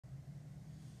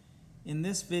In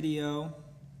this video,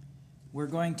 we're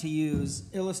going to use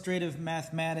Illustrative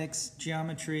Mathematics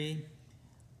Geometry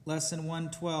Lesson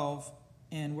 112,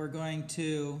 and we're going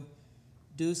to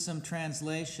do some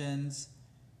translations,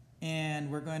 and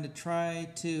we're going to try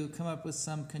to come up with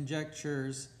some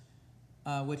conjectures,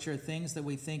 which are things that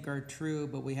we think are true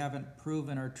but we haven't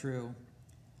proven are true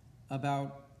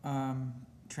about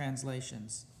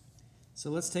translations. So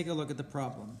let's take a look at the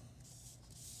problem.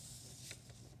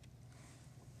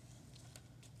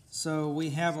 So we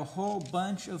have a whole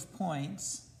bunch of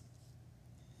points,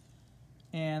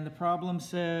 and the problem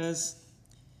says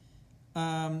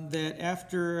that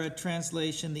after a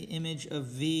translation, the image of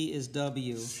V is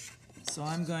W. So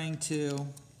I'm going to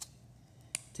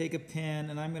take a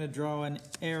pen and I'm going to draw an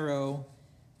arrow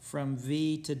from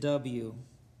V to W.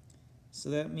 So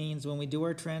that means when we do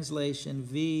our translation,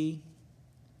 V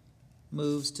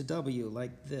moves to W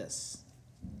like this.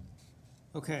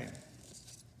 Okay.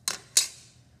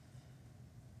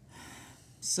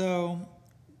 So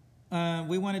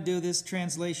we want to do this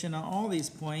translation on all these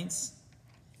points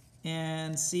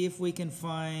and see if we can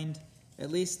find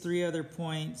at least 3 other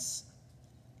points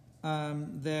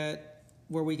where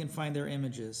we can find their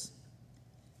images.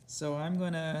 So I'm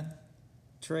going to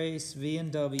trace V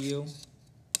and W.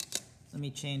 Let me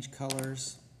change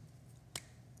colors.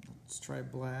 Let's try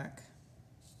black.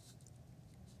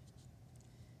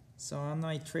 So on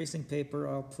my tracing paper,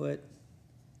 I'll put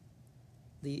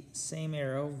the same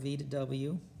arrow, V to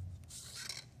W.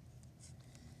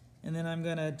 And then I'm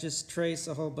going to just trace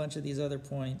a whole bunch of these other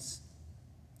points.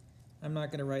 I'm not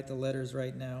going to write the letters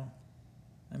right now.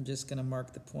 I'm just going to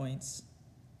mark the points.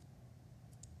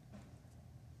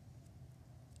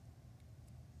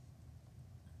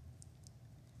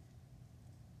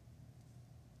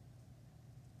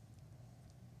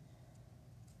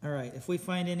 All right, if we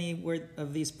find any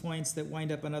of these points that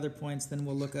wind up on other points, then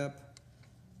we'll look up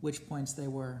which points they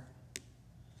were.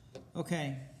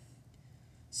 Okay,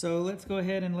 so let's go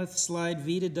ahead and let's slide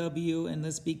V to W, and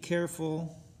let's be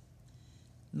careful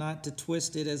not to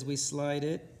twist it as we slide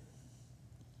it.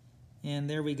 And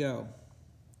there we go.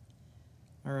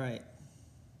 All right.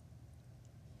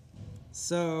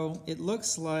 So it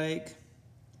looks like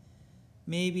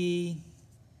maybe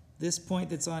this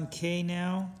point that's on K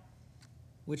now,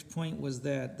 which point was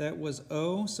that? That was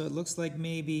O, so it looks like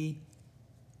maybe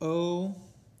O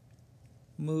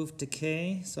moved to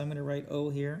K, so I'm going to write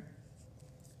O here.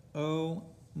 O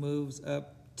moves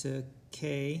up to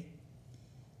K,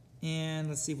 and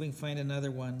let's see if we can find another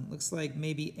one. Looks like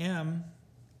maybe M,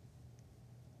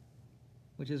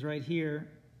 which is right here,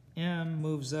 M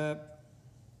moves up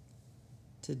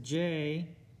to J.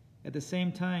 At the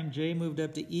same time, J moved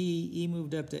up to E, E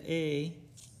moved up to A.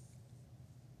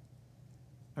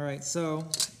 All right, so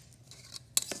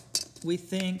we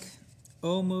think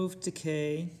O moved to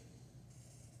K,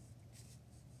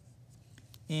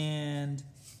 and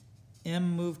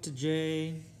M moved to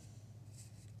J,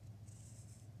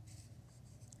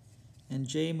 and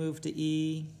J moved to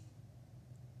E,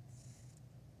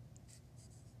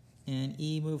 and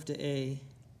E moved to A.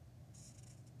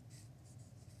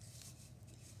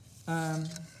 All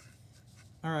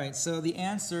right, so the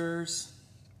answers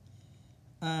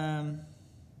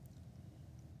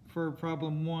for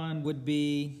problem 1 would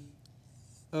be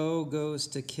O goes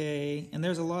to K, and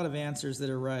there's a lot of answers that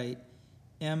are right.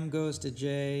 M goes to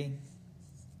J,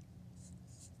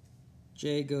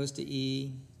 J goes to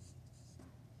E,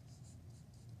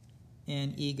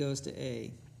 and E goes to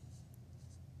A.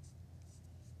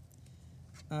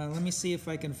 Let me see if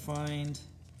I can find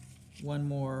one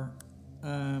more.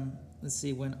 Let's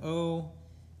see, when O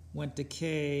went to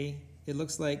K, it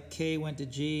looks like K went to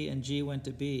G and G went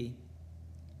to B.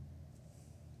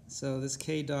 So this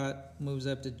K dot moves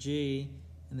up to G,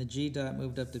 and the G dot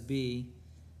moved up to B.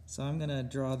 So I'm going to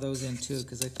draw those in too,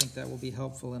 because I think that will be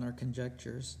helpful in our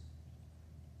conjectures.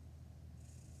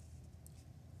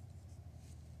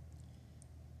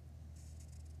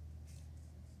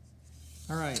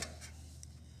 All right.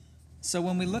 So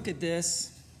when we look at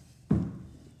this,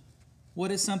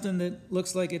 what is something that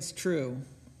looks like it's true?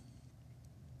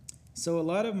 So a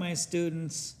lot of my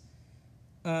students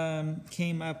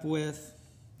came up with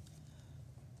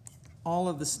all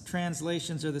of the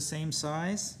translations are the same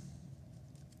size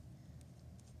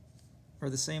or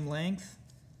the same length.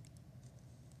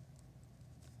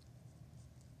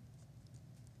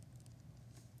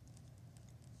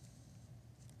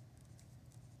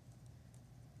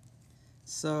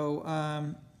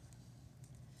 So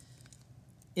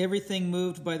everything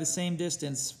moved by the same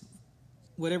distance.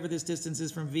 Whatever this distance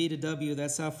is from V to W,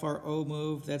 that's how far O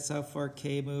moved, that's how far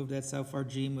K moved, that's how far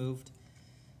G moved.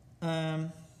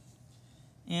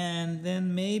 And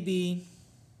then maybe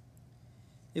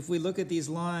if we look at these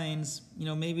lines,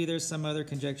 maybe there's some other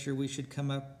conjecture we could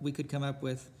come up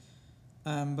with.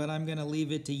 But I'm going to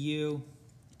leave it to you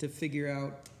to figure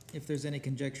out if there's any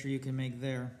conjecture you can make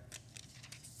there.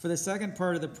 For the second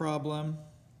part of the problem,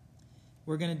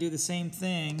 we're going to do the same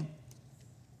thing,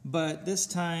 but this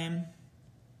time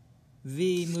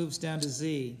V moves down to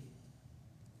Z.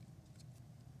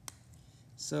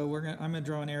 So I'm going to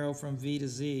draw an arrow from V to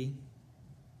Z.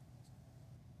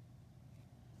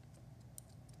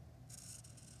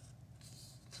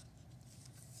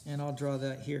 And I'll draw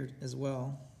that here as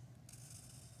well.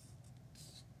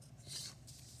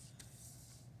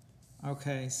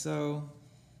 Okay, so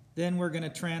then we're going to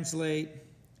translate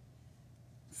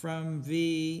from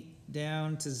V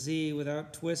down to Z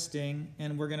without twisting,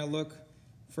 and we're going to look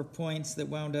for points that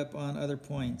wound up on other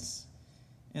points.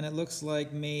 And it looks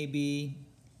like maybe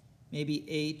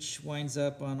H winds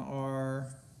up on R,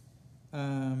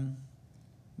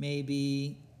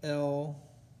 maybe L.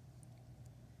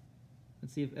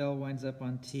 Let's see if L winds up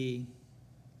on T.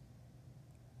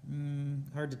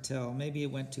 Hard to tell. Maybe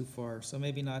it went too far, so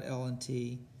maybe not L and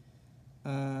T.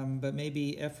 But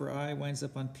maybe F or I winds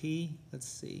up on P. Let's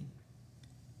see.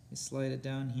 Let me slide it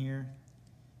down here.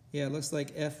 Yeah, it looks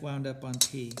like F wound up on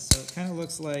P. So it kind of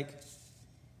looks like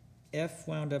F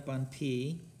wound up on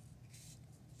P.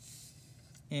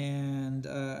 And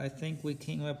I think we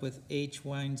came up with H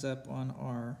winds up on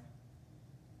R.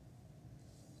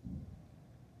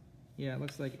 Yeah, it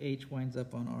looks like H winds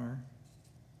up on R.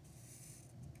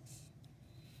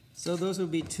 So those would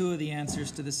be two of the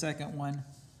answers to the second one.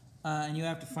 And you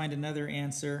have to find another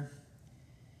answer.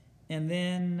 And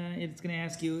then it's going to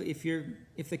ask you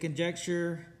if the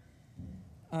conjecture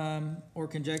or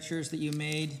conjectures that you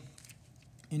made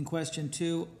in question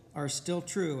 2 are still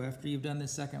true after you've done the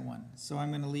second one. So I'm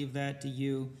going to leave that to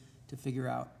you to figure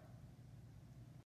out.